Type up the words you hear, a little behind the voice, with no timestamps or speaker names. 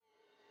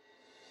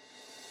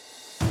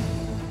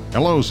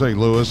Hello, St.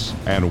 Louis,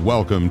 and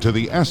welcome to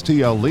the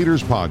STL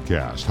Leaders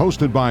Podcast,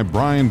 hosted by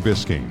Brian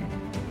Bisking.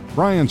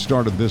 Brian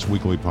started this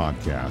weekly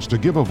podcast to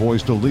give a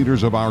voice to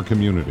leaders of our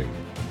community,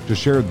 to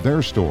share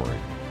their story,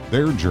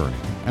 their journey,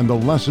 and the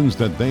lessons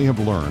that they have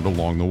learned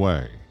along the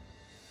way.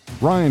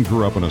 Brian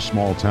grew up in a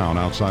small town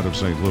outside of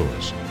St.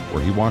 Louis,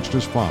 where he watched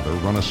his father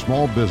run a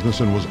small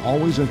business and was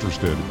always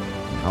interested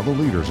in how the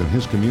leaders in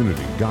his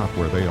community got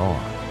where they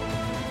are.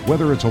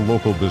 Whether it's a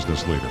local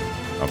business leader,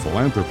 a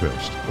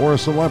philanthropist, or a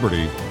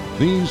celebrity,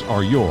 these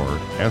are your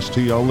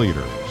STL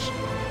leaders.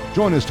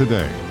 Join us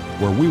today,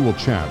 where we will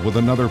chat with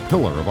another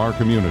pillar of our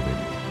community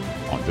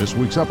on this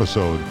week's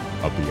episode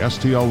of the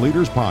STL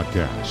Leaders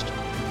Podcast.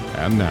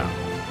 And now,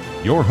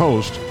 your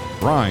host,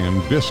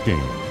 Brian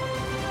Bisking.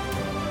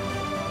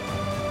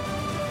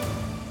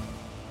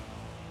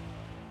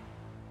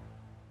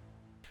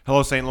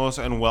 Hello, St. Louis,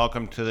 and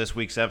welcome to this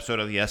week's episode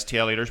of the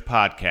STL Leaders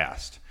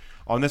Podcast.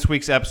 On this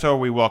week's episode,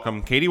 we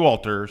welcome Katie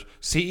Walters,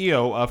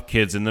 CEO of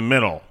Kids in the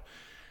Middle.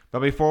 But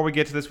before we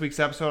get to this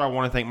week's episode, I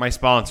want to thank my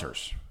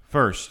sponsors.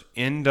 First,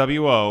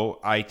 NWO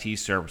IT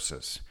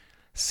Services,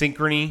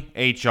 Synchrony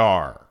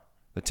HR,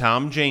 the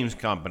Tom James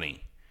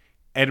Company,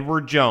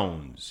 Edward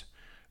Jones,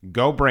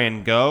 Go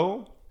Brand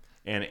Go,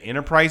 and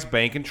Enterprise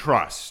Bank and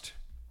Trust.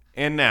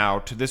 And now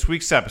to this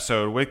week's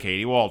episode with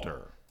Katie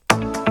Walter.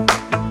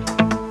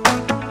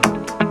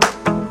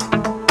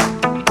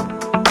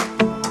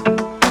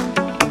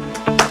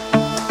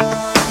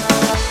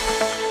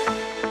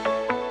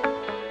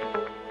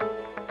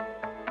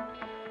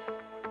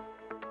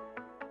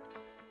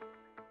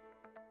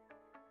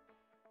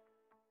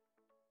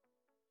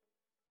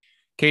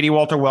 Katie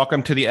Walter,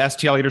 welcome to the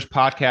STL Leaders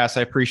Podcast.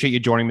 I appreciate you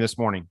joining me this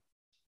morning.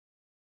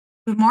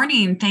 Good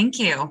morning. Thank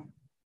you.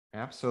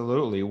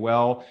 Absolutely.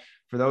 Well,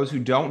 for those who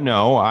don't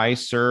know, I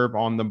serve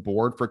on the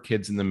board for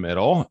Kids in the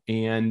Middle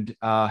and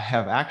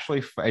have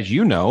actually, as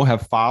you know,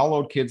 have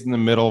followed Kids in the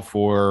Middle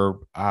for,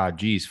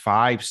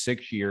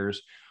 5-6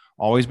 years.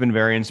 Always been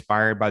very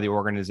inspired by the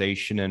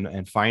organization.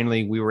 And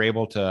finally, we were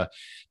able to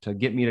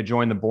get me to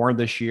join the board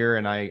this year.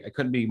 And I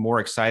couldn't be more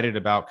excited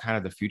about kind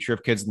of the future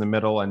of Kids in the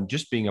Middle and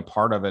just being a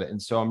part of it.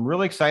 And so I'm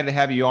really excited to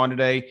have you on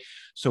today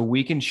so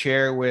we can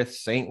share with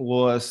St.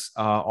 Louis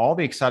all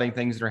the exciting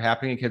things that are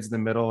happening at Kids in the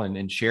Middle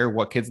and share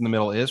what Kids in the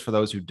Middle is for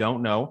those who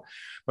don't know,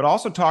 but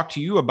also talk to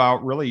you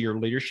about really your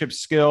leadership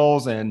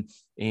skills and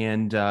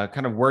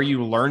kind of where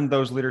you learned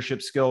those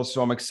leadership skills.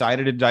 So I'm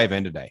excited to dive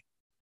in today.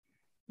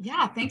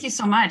 Yeah, thank you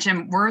so much.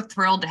 And we're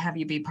thrilled to have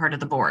you be part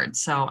of the board.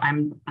 So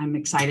I'm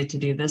excited to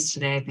do this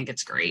today. I think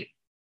it's great.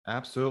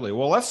 Absolutely.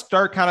 Well, let's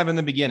start kind of in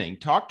the beginning.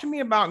 Talk to me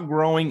about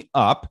growing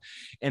up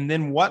and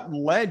then what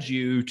led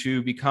you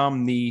to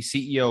become the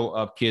CEO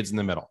of Kids in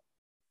the Middle.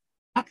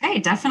 Okay,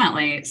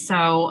 definitely.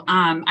 So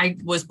I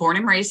was born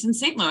and raised in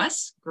St.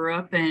 Louis, grew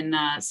up in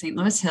St.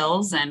 Louis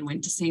Hills and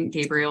went to St.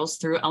 Gabriel's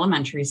through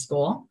elementary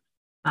school.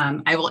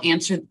 I will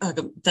answer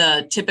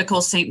the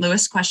typical St.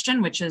 Louis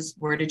question, which is,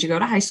 where did you go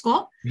to high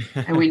school?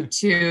 I went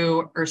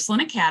to Ursuline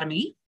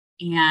Academy.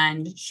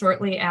 And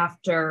shortly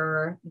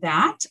after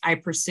that, I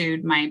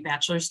pursued my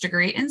bachelor's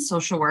degree in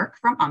social work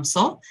from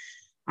UMSL.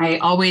 I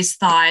always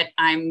thought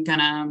I'm going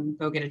to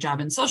go get a job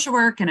in social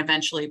work and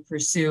eventually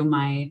pursue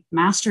my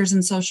master's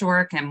in social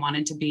work and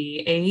wanted to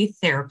be a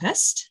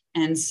therapist.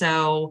 And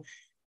so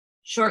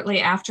shortly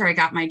after I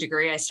got my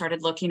degree, I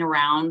started looking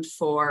around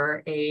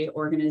for a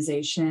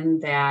organization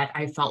that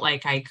I felt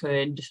like I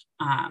could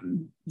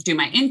do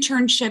my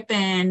internship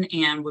in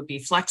and would be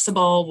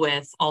flexible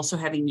with also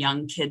having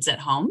young kids at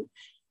home,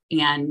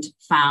 and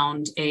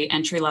found a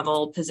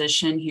entry-level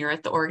position here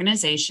at the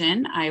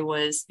organization. I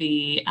was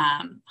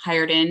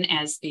hired in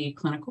as the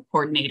clinical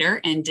coordinator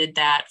and did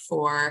that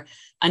for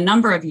a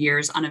number of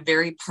years on a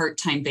very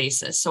part-time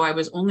basis. So I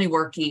was only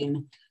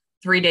working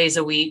 3 days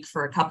a week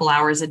for a couple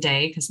hours a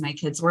day because my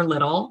kids were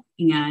little,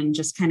 and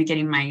just kind of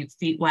getting my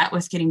feet wet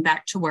with getting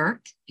back to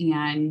work.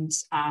 And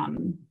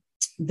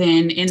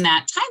then in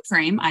that time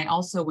frame, I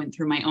also went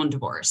through my own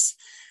divorce.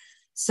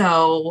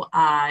 So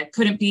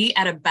couldn't be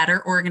at a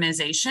better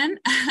organization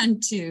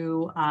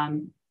to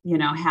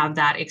have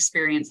that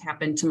experience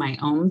happen to my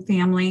own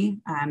family.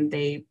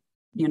 The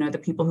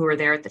people who were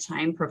there at the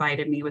time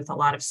provided me with a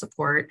lot of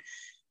support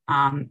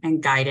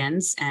and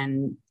guidance,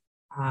 and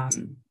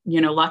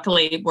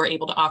luckily were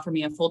able to offer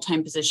me a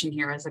full-time position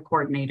here as a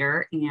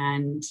coordinator,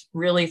 and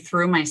really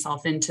threw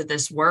myself into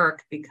this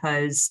work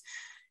because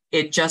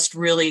it just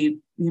really,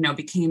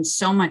 became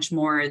so much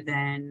more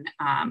than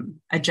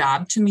a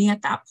job to me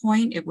at that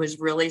point. It was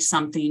really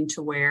something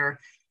to where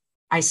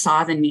I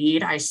saw the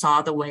need. I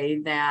saw the way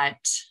that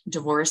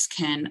divorce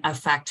can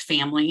affect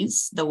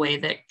families, the way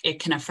that it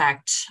can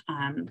affect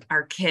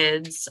our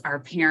kids, our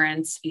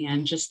parents,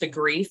 and just the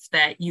grief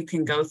that you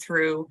can go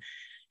through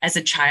as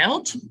a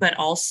child, but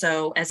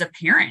also as a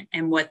parent,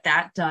 and what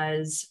that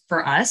does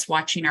for us,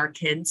 watching our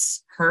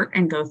kids hurt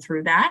and go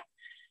through that,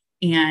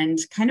 and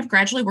kind of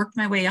gradually worked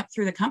my way up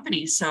through the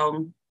company.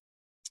 So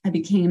I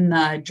became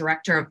the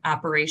director of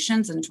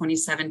operations in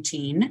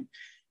 2017,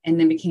 and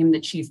then became the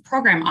chief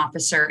program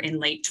officer in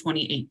late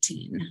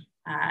 2018.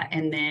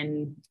 And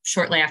then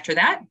shortly after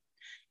that,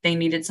 they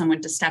needed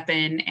someone to step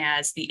in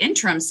as the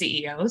interim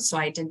CEO. So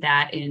I did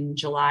that in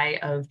July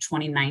of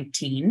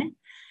 2019.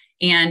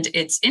 And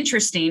it's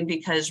interesting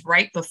because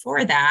right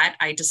before that,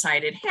 I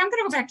decided, hey, I'm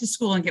going to go back to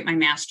school and get my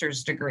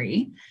master's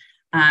degree.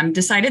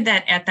 Decided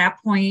that at that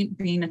point,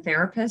 being a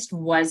therapist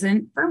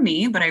wasn't for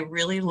me, but I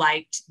really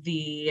liked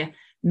the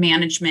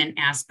management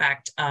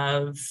aspect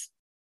of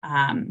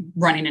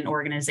running an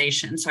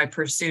organization. So I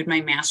pursued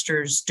my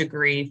master's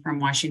degree from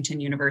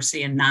Washington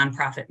University in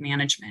nonprofit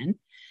management.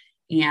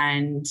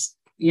 And,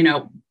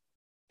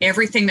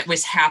 everything that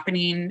was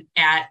happening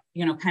at,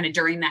 kind of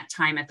during that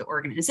time at the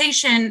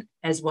organization,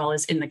 as well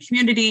as in the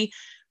community,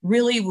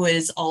 really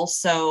was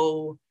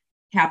also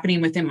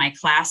happening within my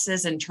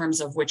classes in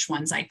terms of which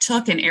ones I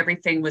took, and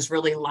everything was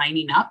really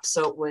lining up.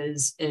 So it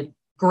was a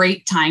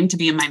great time to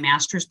be in my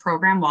master's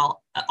program,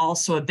 while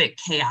also a bit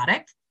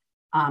chaotic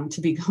to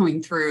be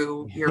going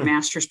through your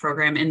master's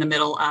program in the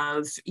middle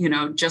of,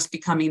 just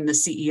becoming the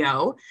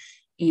CEO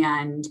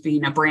and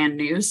being a brand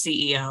new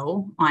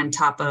CEO on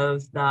top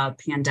of the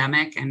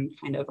pandemic and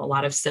kind of a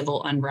lot of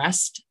civil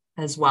unrest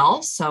as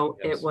well. So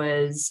yes. It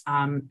was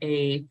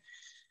a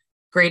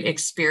great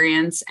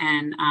experience,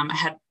 and I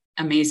had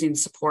amazing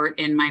support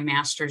in my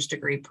master's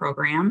degree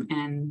program.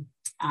 And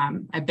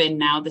I've been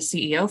now the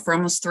CEO for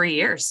almost 3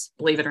 years,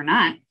 believe it or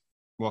not.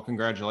 Well,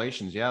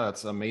 congratulations. Yeah,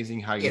 that's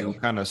amazing how you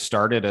kind of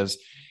started as,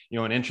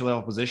 an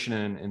entry-level position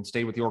and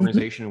stayed with the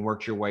organization and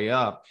worked your way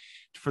up.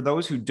 For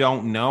those who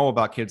don't know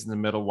about Kids in the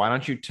Middle, why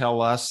don't you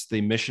tell us the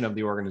mission of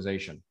the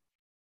organization?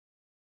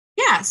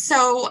 Yeah,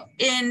 so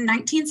in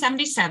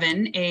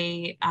 1977,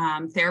 a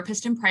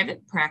therapist in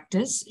private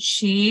practice,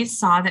 she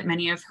saw that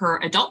many of her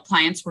adult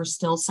clients were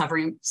still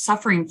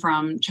suffering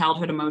from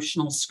childhood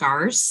emotional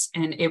scars,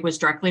 and it was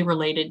directly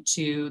related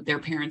to their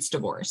parents'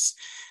 divorce.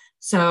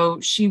 So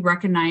she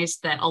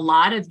recognized that a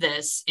lot of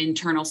this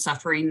internal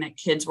suffering that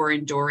kids were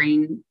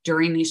enduring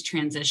during these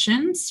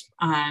transitions,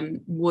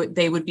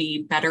 they would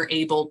be better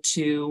able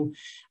to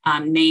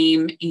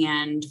name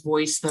and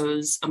voice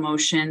those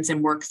emotions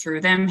and work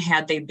through them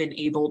had they been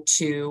able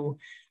to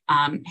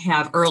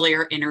have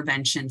earlier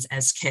interventions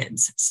as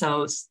kids.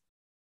 So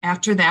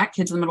after that,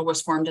 Kids in the Middle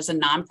was formed as a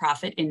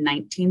nonprofit in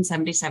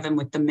 1977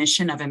 with the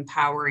mission of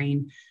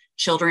empowering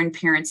children,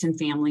 parents, and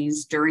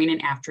families during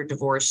and after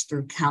divorce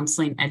through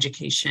counseling,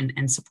 education,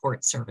 and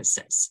support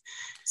services.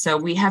 So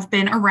we have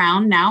been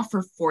around now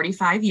for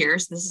 45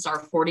 years. This is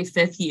our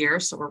 45th year,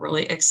 so we're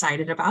really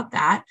excited about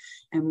that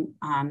and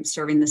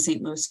serving the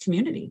St. Louis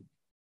community.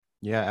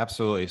 Yeah,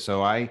 absolutely.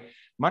 So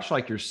much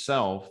like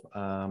yourself,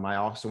 I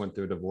also went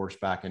through a divorce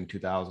back in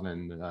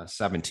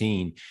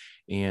 2017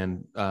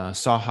 and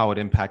saw how it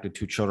impacted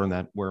two children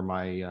that were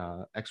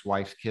my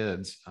ex-wife's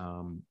kids,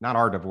 not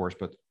our divorce,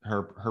 but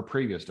her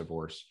previous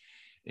divorce.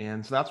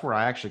 And so that's where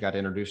I actually got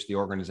introduced to the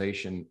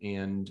organization.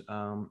 And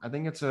I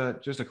think it's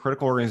just a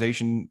critical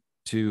organization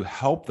to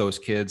help those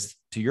kids,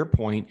 to your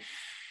point,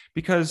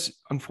 because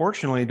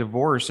unfortunately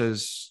divorce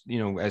is,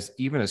 as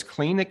even as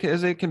clean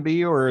as it can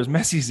be, or as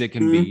messy as it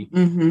can be,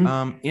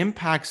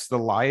 impacts the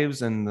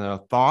lives and the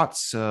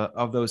thoughts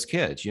of those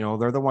kids.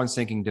 They're the ones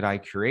thinking, did I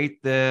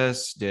create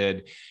this?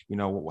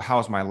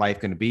 How's my life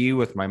going to be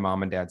with my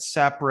mom and dad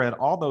separate?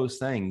 All those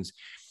things.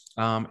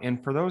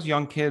 And for those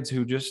young kids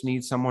who just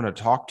need someone to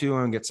talk to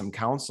and get some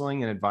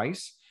counseling and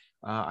advice,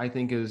 I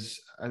think is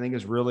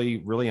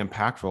really, really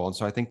impactful. And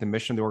so I think the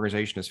mission of the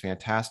organization is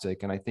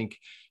fantastic. And I think,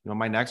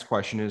 my next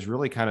question is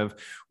really kind of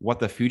what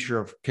the future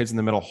of Kids in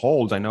the Middle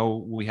holds. I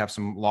know we have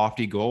some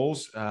lofty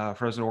goals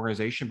for as an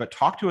organization, but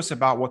talk to us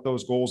about what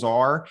those goals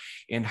are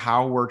and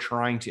how we're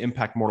trying to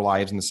impact more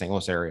lives in the St.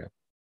 Louis area.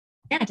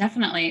 Yeah,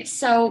 definitely.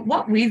 So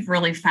what we've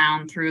really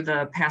found through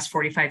the past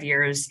 45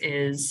 years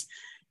is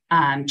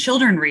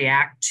children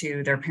react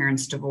to their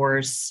parents'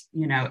 divorce.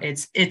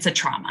 It's a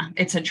trauma.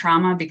 It's a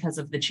trauma because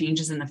of the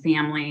changes in the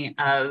family,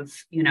 of,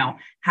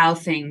 how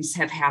things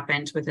have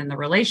happened within the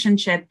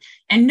relationship.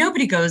 And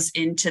nobody goes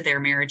into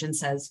their marriage and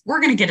says, we're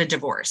going to get a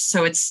divorce.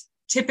 So it's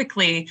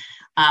typically,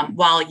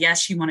 while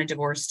yes, you want a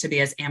divorce to be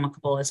as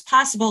amicable as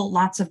possible,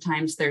 lots of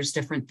times there's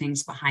different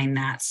things behind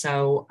that.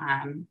 So,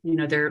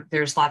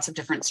 there's lots of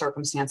different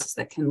circumstances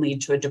that can lead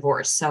to a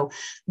divorce. So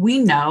we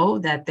know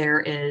that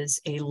there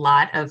is a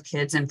lot of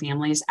kids and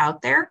families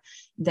out there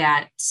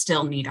that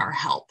still need our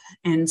help.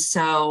 And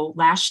so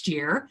last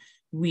year,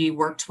 we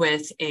worked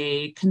with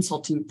a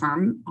consulting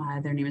firm,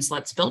 their name is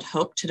Let's Build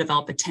Hope, to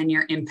develop a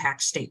 10-year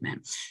impact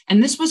statement.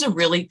 And this was a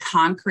really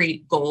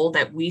concrete goal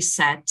that we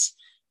set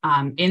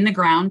in the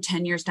ground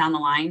 10 years down the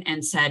line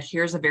and said,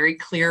 here's a very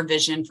clear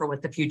vision for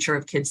what the future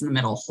of Kids in the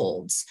Middle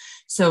holds.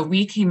 So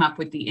we came up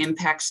with the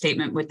impact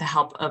statement with the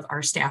help of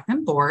our staff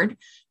and board.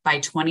 By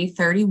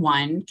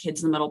 2031,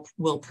 Kids in the Middle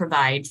will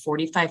provide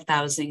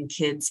 45,000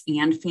 kids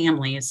and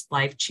families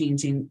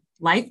life-changing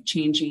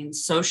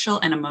social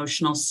and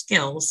emotional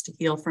skills to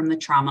heal from the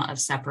trauma of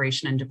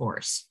separation and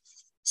divorce.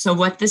 So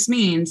what this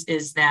means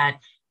is that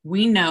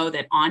we know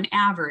that on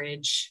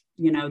average,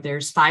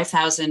 there's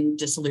 5,000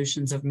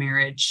 dissolutions of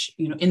marriage,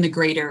 in the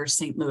greater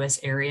St. Louis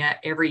area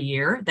every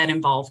year that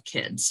involve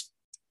kids.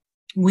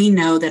 we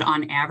know that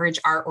on average,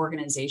 our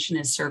organization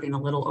is serving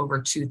a little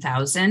over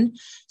 2,000.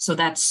 So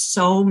that's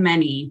so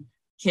many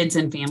kids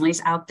and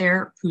families out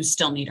there who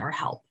still need our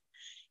help.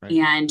 Right.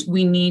 And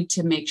we need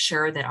to make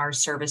sure that our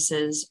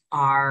services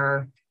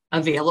are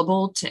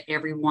available to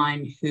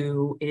everyone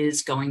who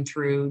is going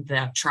through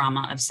the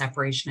trauma of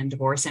separation and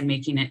divorce, and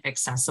making it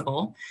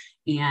accessible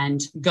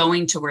and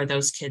going to where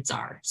those kids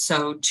are.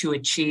 So to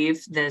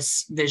achieve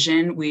this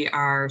vision, we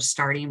are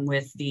starting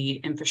with the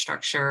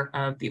infrastructure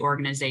of the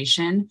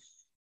organization,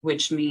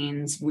 which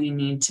means we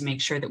need to make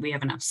sure that we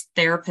have enough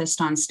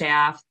therapists on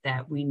staff,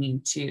 that we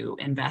need to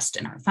invest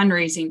in our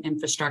fundraising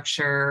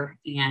infrastructure,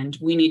 and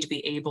we need to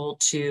be able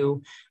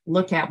to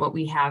look at what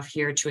we have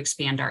here to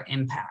expand our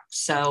impact.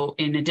 So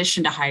in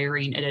addition to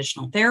hiring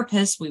additional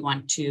therapists, we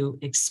want to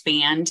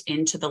expand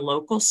into the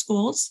local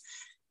schools.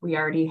 We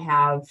already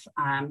have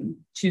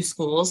 2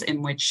 schools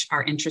in which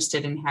are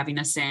interested in having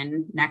us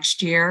in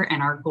next year,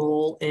 and our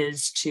goal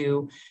is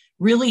to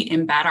really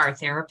embed our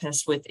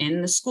therapists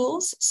within the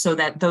schools so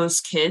that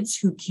those kids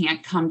who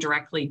can't come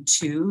directly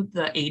to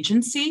the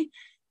agency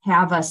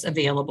have us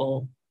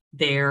available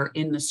there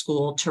in the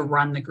school to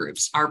run the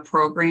groups. Our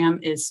program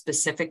is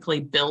specifically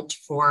built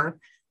for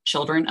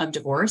children of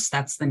divorce.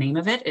 That's the name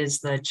of it, is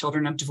the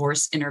Children of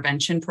Divorce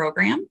Intervention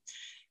Program.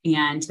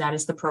 And that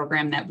is the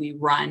program that we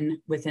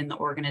run within the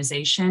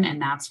organization. And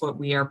that's what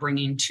we are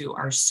bringing to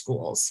our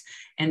schools.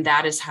 And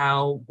that is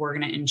how we're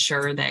going to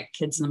ensure that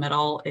Kids in the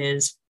Middle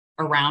is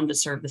around to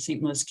serve the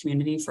St. Louis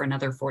community for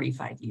another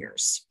 45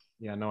 years.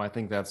 Yeah, no, I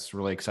think that's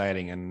really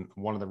exciting. And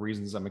one of the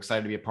reasons I'm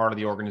excited to be a part of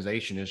the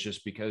organization is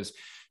just because,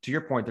 to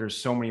your point, there's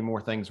so many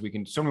more things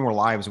so many more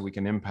lives that we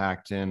can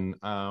impact. And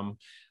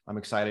I'm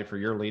excited for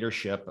your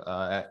leadership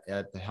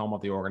at the helm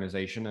of the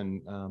organization,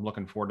 and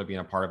looking forward to being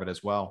a part of it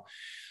as well.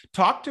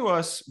 Talk to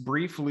us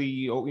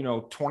briefly.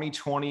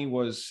 2020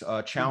 was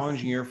a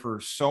challenging year for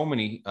so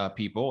many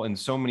people in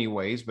so many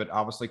ways, but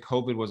obviously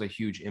COVID was a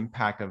huge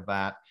impact of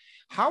that.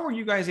 How were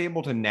you guys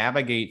able to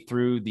navigate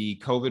through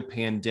the COVID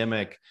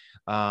pandemic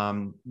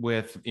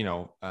with,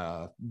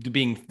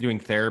 doing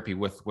therapy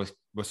with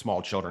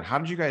small children? How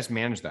did you guys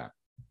manage that?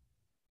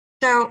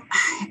 So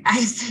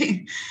I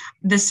think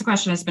this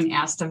question has been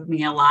asked of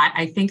me a lot.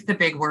 I think the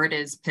big word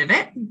is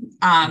pivot.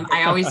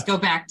 I always go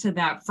back to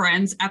that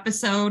Friends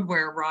episode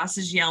where Ross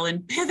is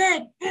yelling,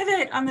 pivot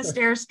on the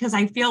stairs, because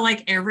I feel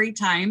like every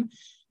time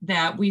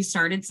that we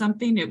started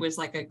something, it was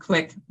like a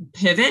quick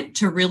pivot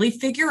to really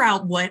figure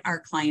out what our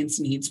clients'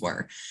 needs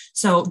were.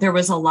 So there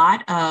was a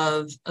lot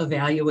of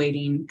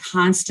evaluating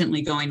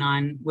constantly going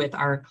on with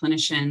our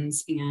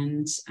clinicians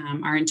and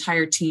our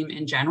entire team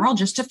in general,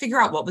 just to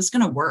figure out what was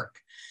going to work.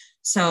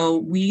 So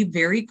we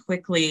very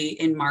quickly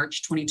in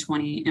March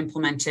 2020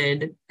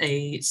 implemented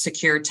a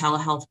secure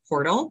telehealth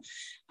portal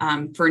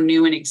for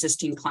new and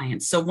existing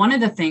clients. So one of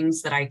the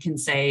things that I can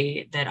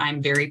say that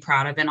I'm very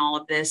proud of in all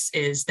of this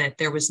is that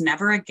there was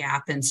never a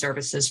gap in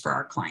services for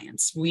our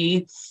clients.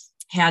 We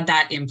had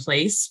that in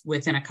place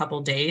within a couple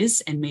of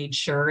days and made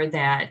sure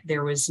that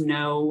there was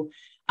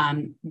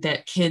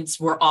that kids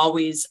were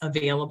always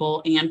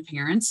available and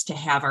parents to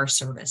have our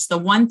service. The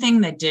one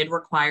thing that did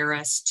require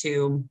us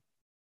to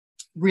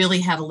really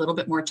have a little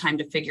bit more time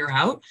to figure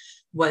out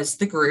was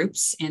the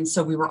groups. And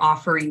so we were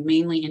offering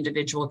mainly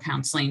individual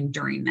counseling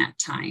during that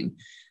time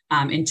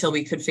until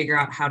we could figure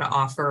out how to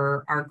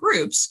offer our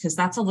groups, because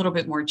that's a little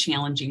bit more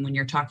challenging when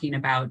you're talking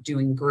about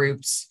doing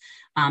groups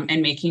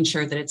and making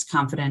sure that it's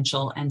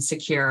confidential and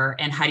secure.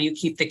 And how do you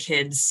keep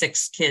the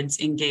 6 kids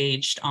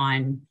engaged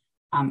on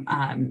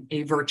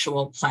a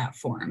virtual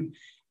platform?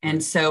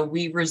 And so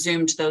we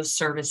resumed those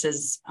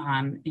services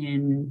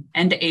in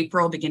end of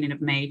April, beginning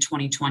of May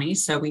 2020.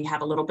 So we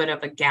had a little bit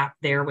of a gap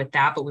there with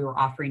that, but we were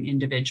offering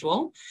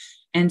individual.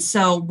 And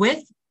so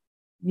with,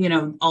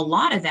 a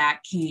lot of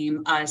that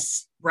came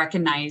us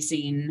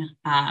recognizing,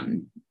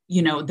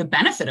 the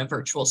benefit of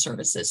virtual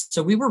services.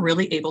 So we were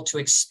really able to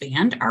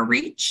expand our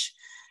reach,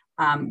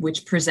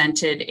 which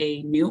presented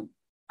a new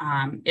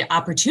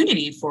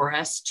opportunity for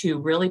us to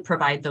really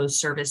provide those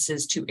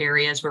services to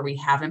areas where we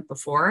haven't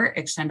before,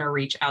 extend our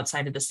reach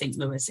outside of the St.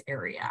 Louis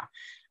area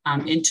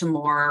into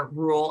more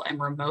rural and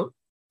remote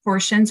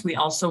portions. We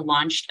also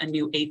launched a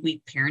new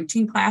 8-week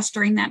parenting class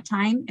during that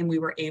time, and we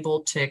were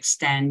able to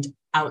extend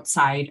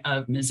outside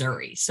of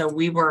Missouri. So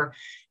we were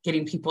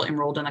getting people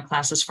enrolled in the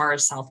class as far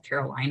as South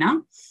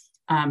Carolina,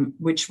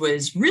 which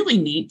was really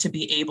neat to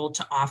be able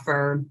to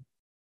offer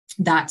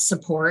that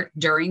support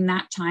during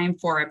that time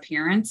for our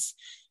parents.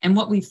 And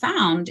what we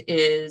found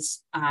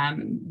is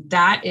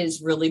that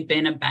has really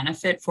been a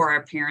benefit for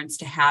our parents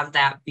to have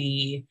that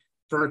be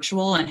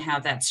virtual and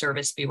have that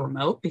service be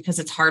remote, because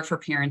it's hard for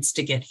parents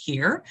to get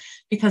here,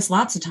 because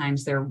lots of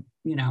times they're,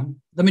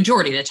 the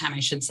majority of the time I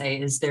should say,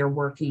 is they're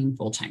working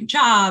full-time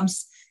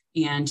jobs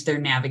and they're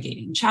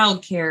navigating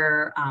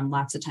childcare,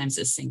 lots of times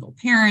as single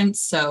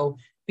parents. So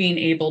being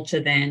able to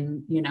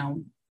then,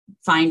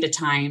 find a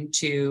time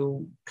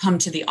to come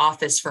to the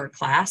office for a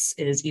class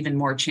is even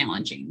more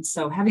challenging.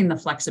 So having the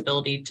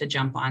flexibility to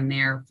jump on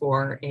there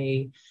for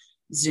a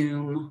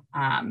Zoom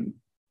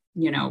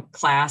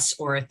class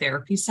or a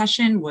therapy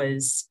session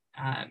was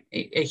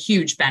a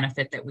huge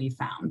benefit that we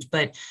found.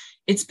 But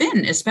it's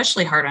been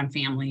especially hard on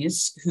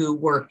families who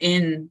were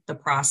in the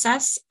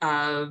process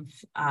of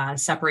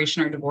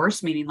separation or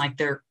divorce, meaning like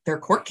their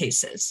court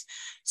cases.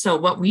 So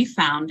what we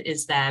found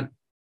is that,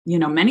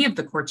 many of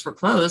the courts were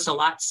closed, a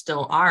lot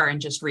still are,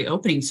 and just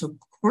reopening. So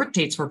court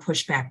dates were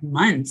pushed back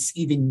months,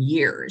 even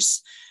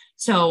years.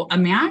 So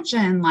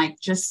imagine like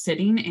just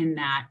sitting in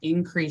that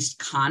increased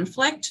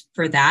conflict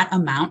for that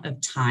amount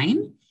of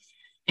time.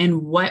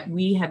 And what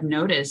we have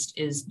noticed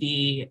is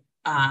the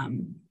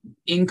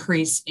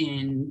increase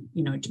in,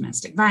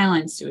 domestic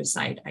violence,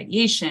 suicide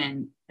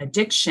ideation,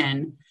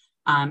 addiction,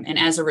 and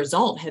as a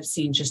result have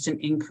seen just an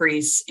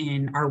increase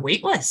in our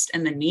wait list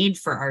and the need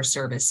for our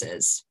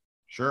services.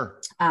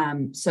 Sure.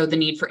 So the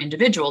need for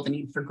individual, the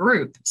need for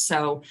group.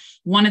 So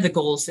one of the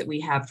goals that we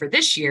have for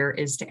this year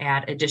is to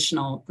add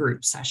additional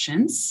group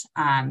sessions.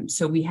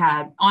 So we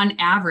have, on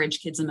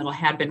average, Kids in the Middle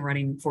had been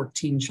running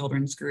 14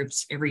 children's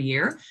groups every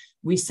year.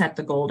 We set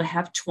the goal to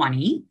have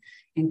 20,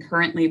 and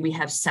currently we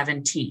have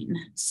 17.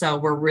 So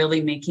we're really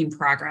making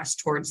progress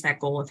towards that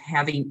goal of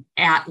having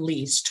at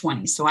least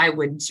 20. So I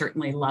would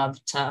certainly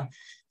love to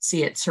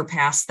see it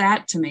surpass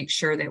that, to make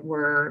sure that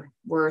we're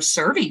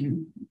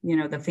serving,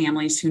 the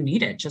families who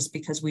need it, just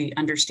because we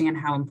understand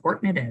how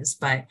important it is.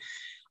 But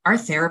our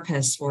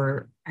therapists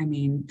were,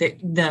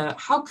 the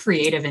how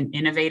creative and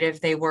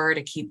innovative they were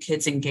to keep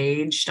kids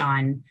engaged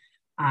on,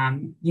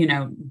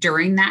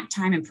 during that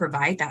time, and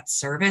provide that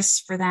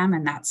service for them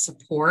and that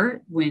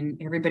support when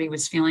everybody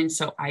was feeling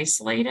so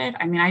isolated.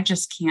 I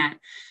just can't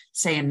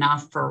say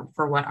enough for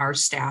what our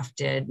staff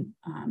did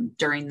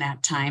during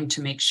that time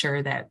to make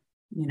sure that,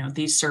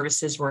 these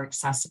services were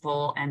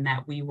accessible and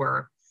that we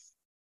were,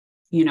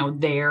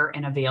 there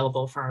and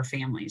available for our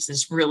families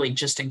is really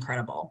just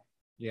incredible.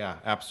 Yeah,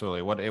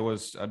 absolutely. It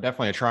was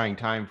definitely a trying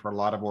time for a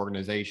lot of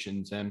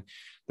organizations. And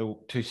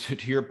to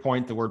your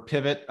point, the word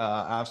pivot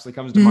obviously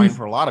comes to mind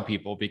for a lot of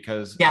people,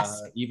 because yes.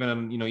 Even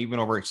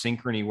over at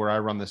Synchrony, where I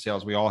run the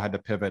sales, we all had to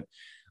pivot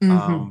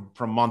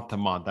from month to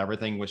month.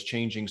 Everything was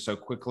changing so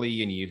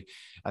quickly. And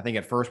I think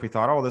at first we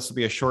thought, oh, this will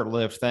be a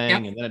short-lived thing.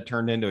 Yep. And then it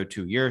turned into a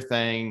 2-year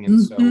thing.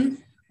 And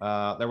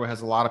so there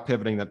was a lot of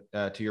pivoting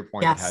that, to your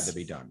point, that had to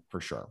be done for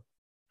sure.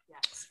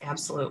 Yes,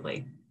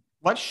 absolutely.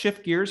 Let's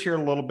shift gears here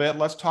a little bit.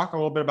 Let's talk a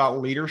little bit about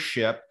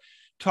leadership.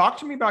 Talk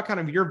to me about kind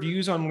of your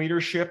views on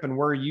leadership and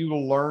where you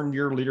learned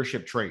your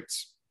leadership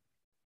traits.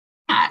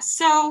 Yeah,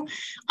 so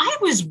I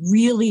was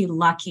really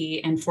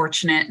lucky and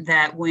fortunate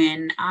that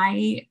when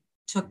I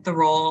took the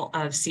role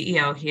of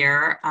CEO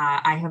here,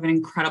 I have an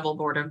incredible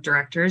board of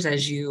directors,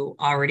 as you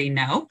already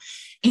know.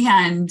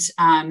 And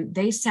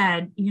they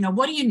said,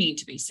 what do you need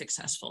to be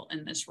successful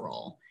in this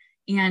role?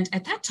 And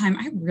at that time,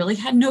 I really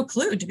had no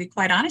clue, to be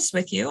quite honest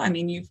with you.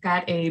 You've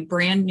got a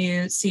brand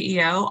new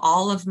CEO.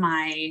 All of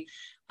my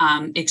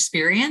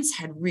experience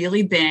had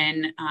really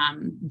been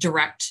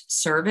direct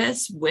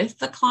service with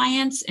the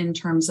clients in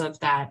terms of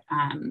that,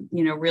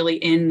 really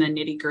in the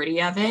nitty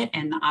gritty of it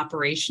and the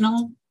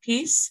operational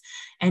piece,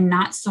 and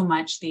not so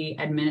much the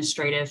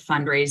administrative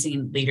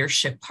fundraising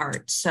leadership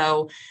part.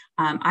 So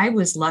I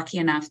was lucky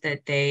enough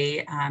that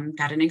they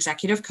got an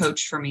executive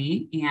coach for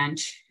me, and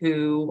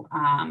who,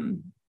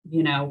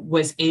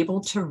 was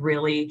able to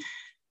really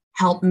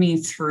help me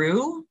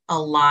through a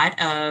lot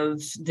of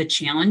the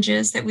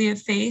challenges that we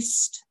have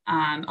faced,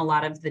 a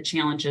lot of the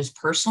challenges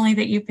personally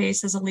that you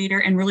face as a leader,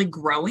 and really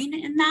growing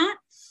in that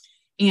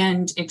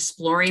and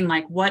exploring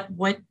like what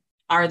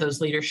are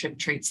those leadership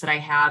traits that I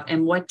have,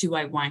 and what do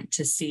I want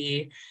to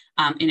see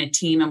in a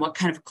team, and what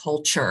kind of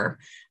culture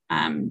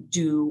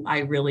do I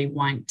really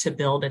want to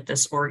build at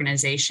this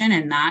organization.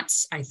 And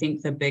that's, I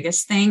think, the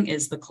biggest thing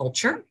is the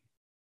culture.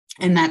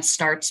 And that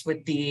starts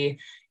with the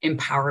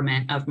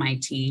empowerment of my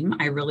team.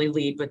 I really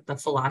lead with the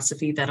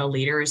philosophy that a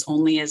leader is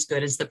only as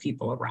good as the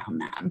people around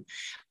them.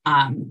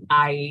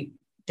 I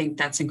think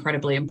that's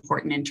incredibly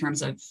important in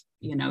terms of,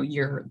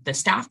 the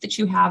staff that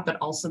you have, but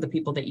also the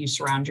people that you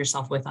surround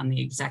yourself with on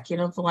the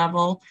executive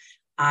level.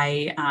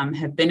 I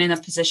have been in a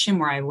position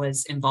where I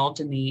was involved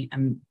in the,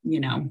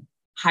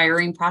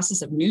 hiring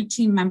process of new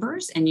team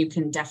members, and you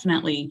can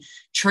definitely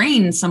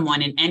train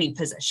someone in any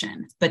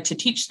position, but to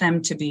teach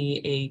them to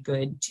be a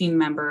good team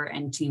member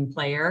and team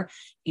player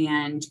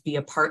and be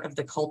a part of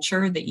the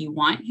culture that you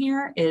want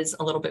here is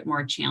a little bit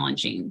more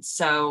challenging.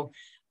 So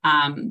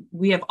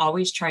we have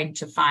always tried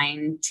to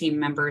find team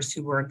members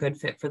who were a good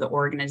fit for the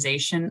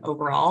organization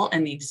overall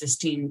and the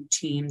existing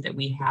team that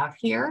we have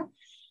here.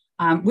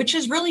 Which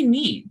is really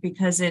neat,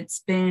 because it's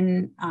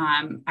been,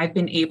 I've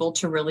been able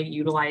to really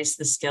utilize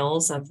the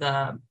skills of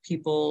the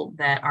people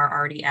that are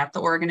already at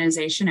the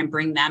organization and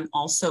bring them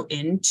also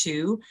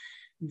into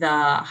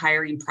the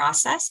hiring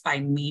process by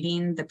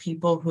meeting the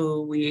people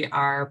who we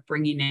are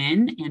bringing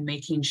in and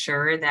making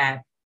sure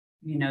that,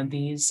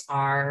 these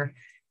are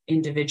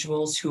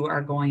individuals who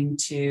are going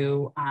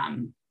to,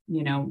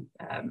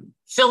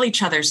 fill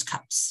each other's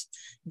cups,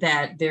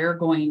 that they're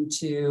going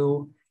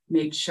to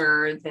make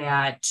sure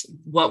that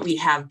what we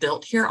have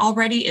built here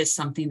already is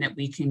something that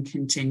we can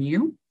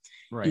continue.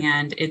 Right.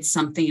 And it's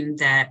something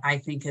that I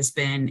think has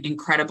been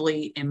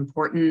incredibly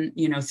important,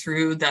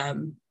 through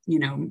the,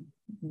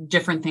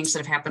 different things that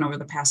have happened over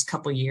the past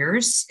couple of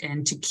years,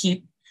 and to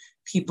keep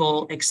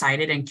people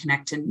excited and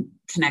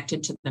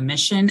connected to the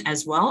mission,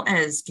 as well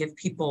as give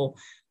people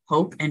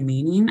hope and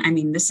meaning. I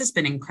mean, this has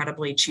been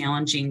incredibly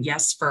challenging,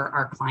 yes, for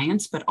our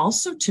clients, but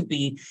also to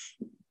be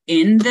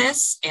in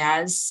this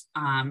as,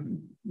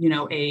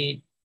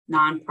 a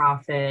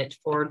nonprofit,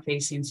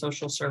 forward-facing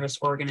social service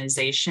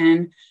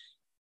organization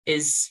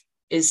is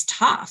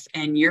tough,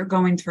 and you're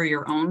going through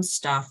your own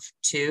stuff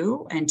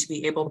too, and to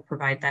be able to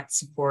provide that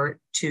support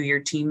to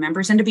your team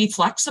members and to be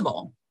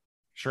flexible.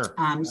 Sure.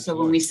 So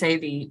when we say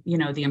the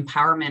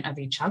empowerment of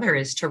each other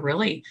is to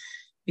really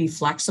be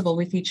flexible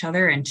with each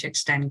other and to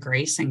extend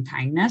grace and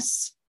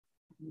kindness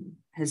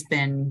has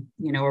been,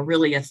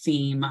 really a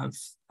theme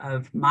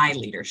of my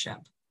leadership.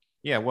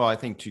 Yeah. Well, I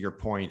think to your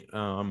point,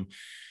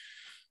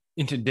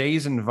 in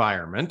today's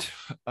environment,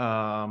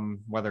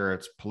 whether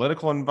it's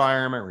political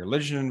environment,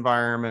 religion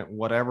environment,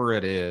 whatever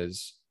it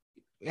is,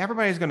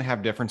 everybody's going to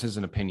have differences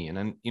in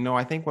opinion. And,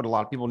 I think what a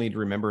lot of people need to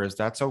remember is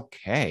that's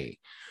okay.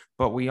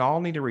 But we all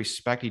need to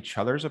respect each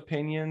other's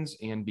opinions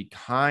and be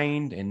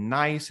kind and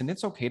nice. And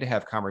it's okay to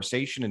have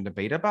conversation and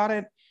debate about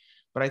it.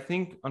 But I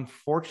think,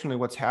 unfortunately,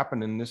 what's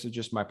happened, and this is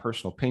just my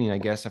personal opinion, I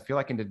guess, I feel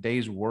like in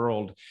today's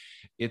world,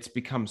 it's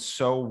become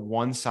so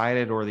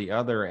one-sided or the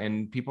other,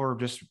 and people are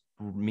just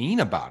mean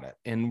about it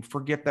and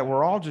forget that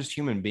we're all just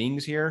human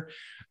beings here.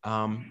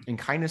 And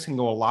kindness can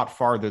go a lot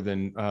farther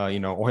than,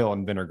 oil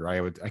and vinegar,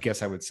 I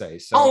guess I would say.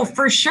 So, oh,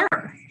 for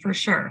sure. For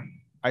sure.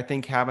 I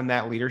think having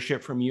that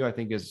leadership from you, I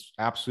think is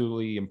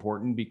absolutely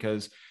important,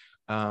 because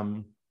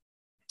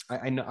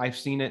I know I've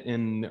seen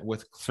it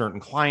with certain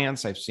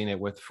clients. I've seen it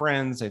with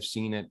friends. I've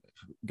seen it,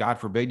 God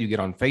forbid, you get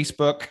on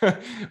Facebook.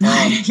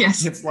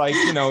 Yes. It's like,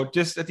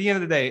 just at the end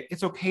of the day,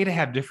 it's okay to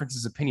have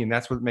differences of opinion.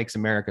 That's what makes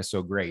America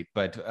so great.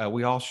 But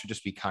we all should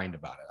just be kind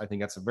about it. I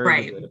think that's a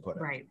very good way to put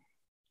it. Right.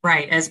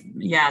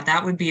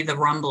 That would be the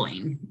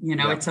rumbling.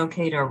 It's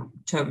okay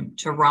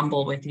to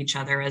rumble with each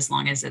other as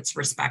long as it's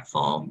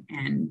respectful,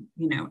 and,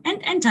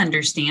 and to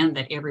understand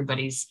that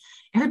everybody's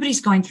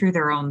going through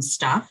their own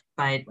stuff,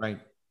 but, right.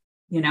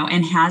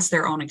 And has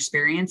their own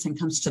experience and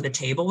comes to the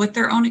table with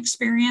their own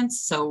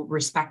experience. So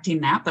respecting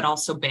that, but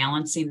also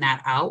balancing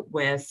that out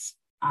with,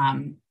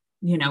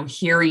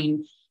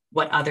 hearing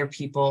what other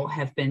people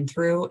have been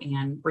through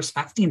and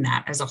respecting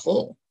that as a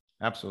whole.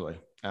 Absolutely.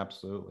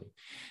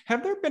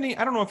 Have there been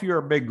I don't know if you're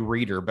a big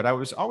reader, but I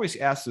was always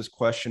asked this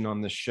question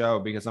on the show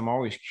because I'm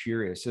always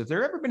curious. Has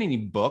there ever been any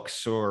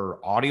books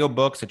or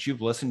audiobooks that you've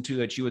listened to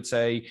that you would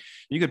say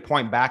you could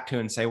point back to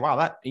and say, wow,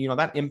 that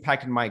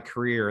impacted my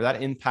career,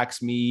 that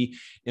impacts me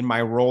in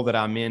my role that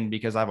I'm in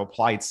because I've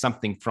applied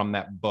something from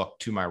that book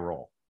to my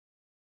role?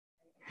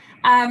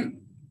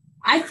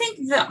 I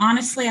think that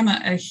honestly, I'm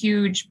a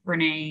huge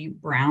Brené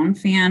Brown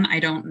fan. I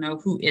don't know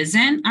who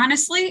isn't,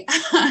 honestly,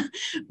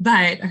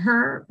 but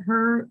her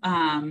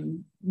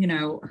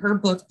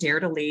book, Dare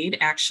to Lead,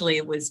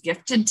 actually was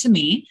gifted to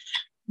me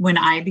when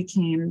I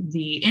became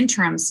the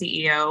interim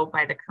CEO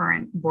by the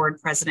current board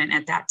president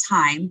at that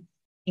time.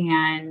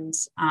 And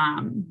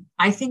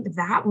I think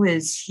that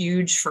was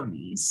huge for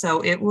me.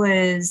 So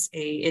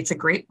it's a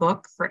great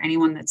book for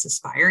anyone that's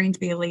aspiring to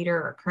be a leader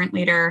or a current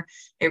leader.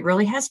 It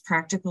really has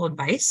practical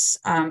advice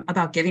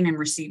about giving and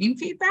receiving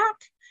feedback,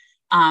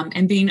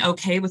 and being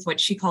okay with what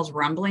she calls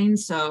rumbling.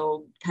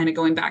 So kind of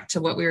going back to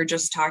what we were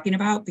just talking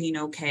about, being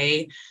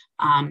okay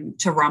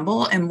to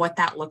rumble and what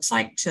that looks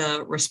like,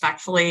 to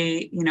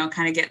respectfully,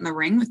 kind of get in the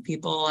ring with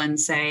people and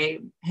say,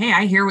 hey,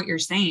 I hear what you're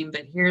saying,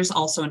 but here's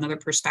also another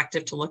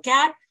perspective to look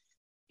at,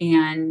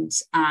 and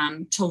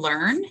to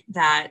learn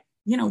that,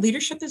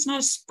 leadership is not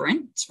a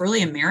sprint. It's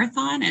really a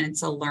marathon, and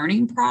it's a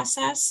learning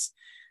process.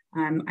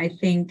 I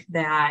think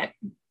that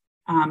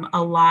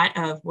a lot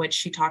of what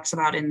she talks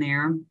about in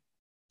there,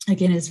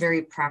 again, is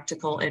very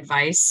practical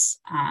advice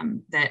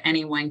that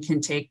anyone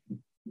can take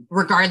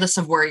regardless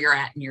of where you're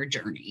at in your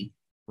journey.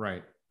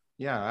 Right.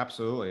 Yeah,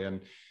 absolutely.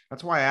 And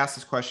that's why I asked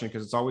this question,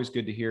 because it's always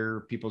good to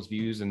hear people's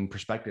views and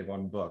perspective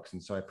on books.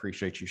 And so I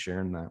appreciate you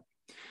sharing that.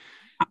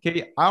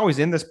 Katie, I always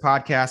end this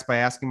podcast by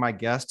asking my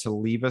guests to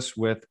leave us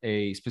with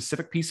a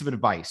specific piece of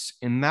advice.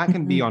 And that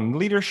can be on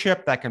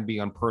leadership, that can be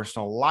on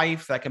personal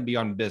life, that can be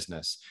on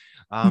business.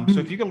 So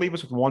if you could leave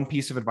us with one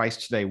piece of advice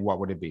today, what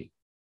would it be?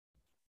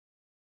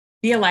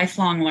 Be a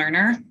lifelong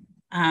learner.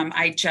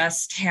 I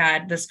just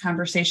had this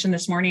conversation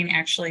this morning,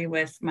 actually,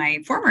 with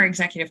my former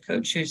executive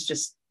coach, who's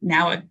just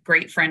now a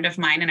great friend of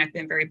mine, and I've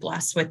been very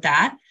blessed with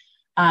that.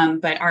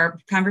 But our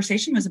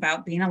conversation was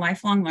about being a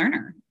lifelong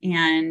learner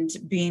and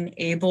being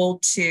able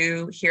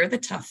to hear the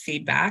tough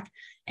feedback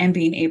and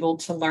being able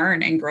to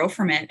learn and grow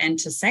from it, and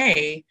to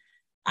say,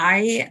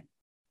 I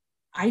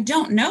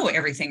don't know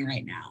everything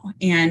right now.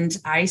 And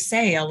I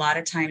say a lot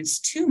of times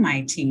to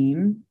my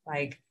team,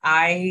 like,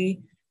 I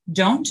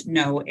don't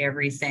know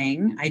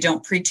everything. I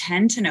don't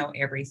pretend to know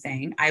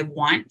everything. I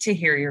want to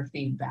hear your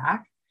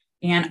feedback,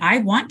 and I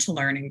want to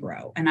learn and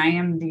grow. And I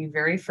am the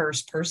very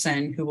first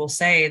person who will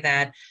say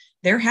that,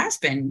 there has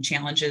been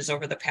challenges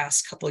over the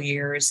past couple of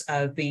years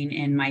of being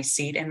in my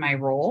seat and my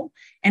role,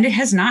 and it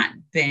has not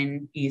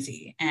been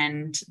easy.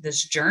 And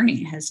this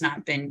journey has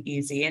not been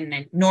easy,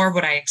 and nor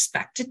would I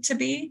expect it to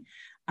be.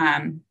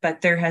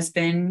 But there has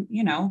been,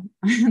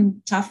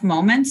 tough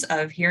moments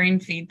of hearing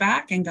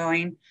feedback and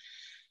going,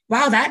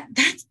 wow, that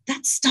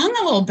stung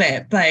a little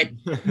bit, but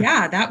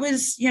yeah, that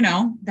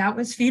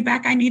was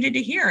feedback I needed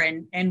to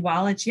hear. And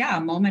while it's,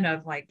 a moment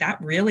of like, that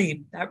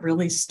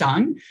really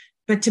stung,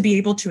 but to be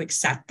able to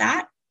accept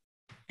that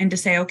and to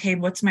say, okay,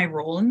 what's my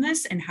role in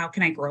this and how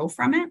can I grow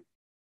from it?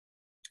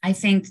 I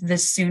think the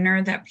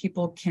sooner that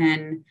people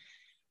can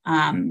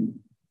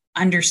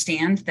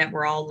understand that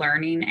we're all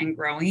learning and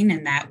growing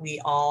and that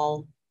we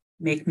all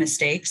make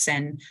mistakes,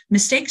 and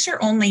mistakes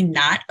are only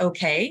not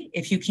okay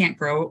if you can't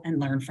grow and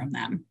learn from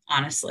them,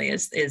 honestly,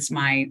 is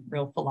my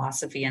real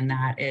philosophy. And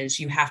that is,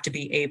 you have to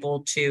be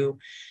able to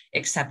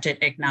accept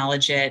it,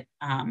 acknowledge it,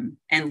 and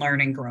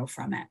learn and grow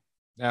from it.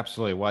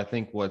 Absolutely. Well, I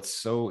think what's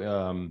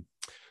so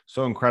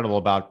incredible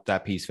about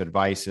that piece of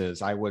advice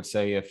is, I would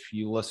say, if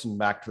you listen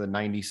back to the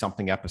 90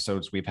 something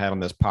episodes we've had on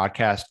this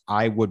podcast,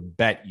 I would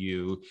bet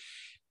you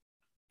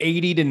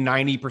 80 to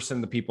 90%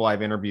 of the people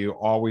I've interviewed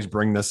always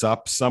bring this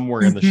up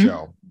somewhere in the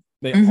show.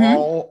 They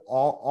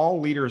all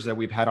leaders that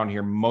we've had on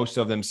here, most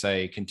of them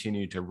say,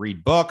 continue to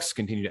read books,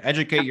 continue to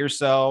educate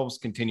yourselves,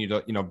 continue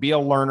to, be a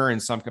learner in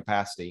some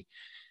capacity.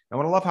 And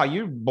what I love how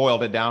you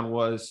boiled it down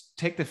was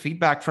take the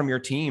feedback from your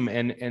team.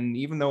 And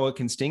even though it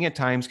can sting at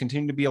times,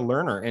 continue to be a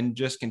learner and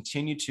just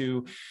continue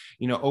to,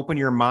 open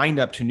your mind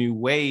up to new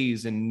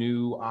ways and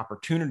new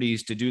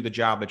opportunities to do the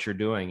job that you're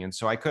doing. And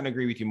so I couldn't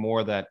agree with you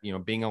more that,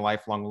 being a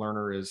lifelong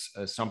learner is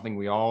something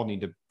we all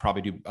need to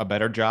probably do a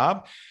better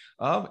job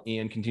of,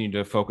 and continue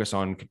to focus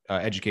on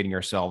educating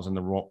ourselves in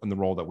the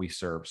role that we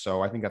serve.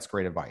 So I think that's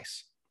great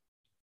advice.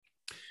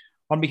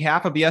 On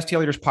behalf of the STL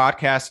Leaders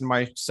Podcast and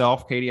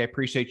myself, Katie, I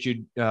appreciate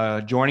you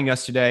joining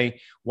us today,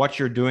 what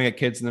you're doing at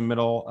Kids in the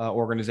Middle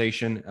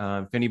organization.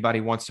 If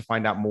anybody wants to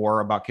find out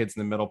more about Kids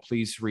in the Middle,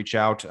 please reach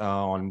out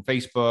on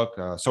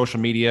Facebook, social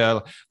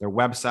media, their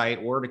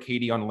website, or to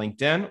Katie on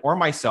LinkedIn or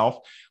myself.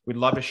 We'd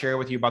love to share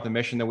with you about the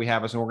mission that we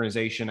have as an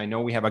organization. I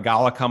know we have a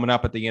gala coming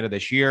up at the end of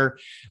this year.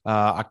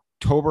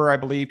 October, I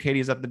believe, Katie,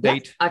 is that the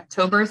date?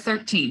 October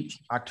 13th.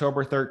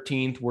 October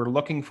 13th. We're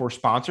looking for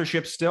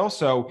sponsorships still.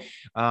 So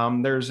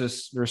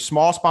there's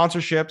small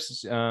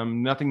sponsorships.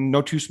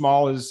 No too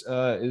small is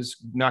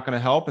not going to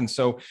help. And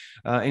so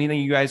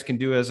anything you guys can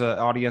do as an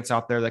audience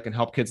out there that can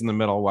help Kids in the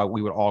Middle,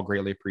 we would all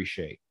greatly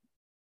appreciate.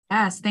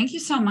 Yes, thank you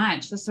so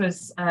much. This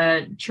was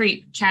a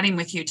treat chatting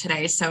with you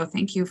today. So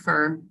thank you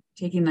for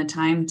taking the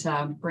time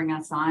to bring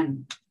us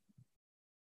on.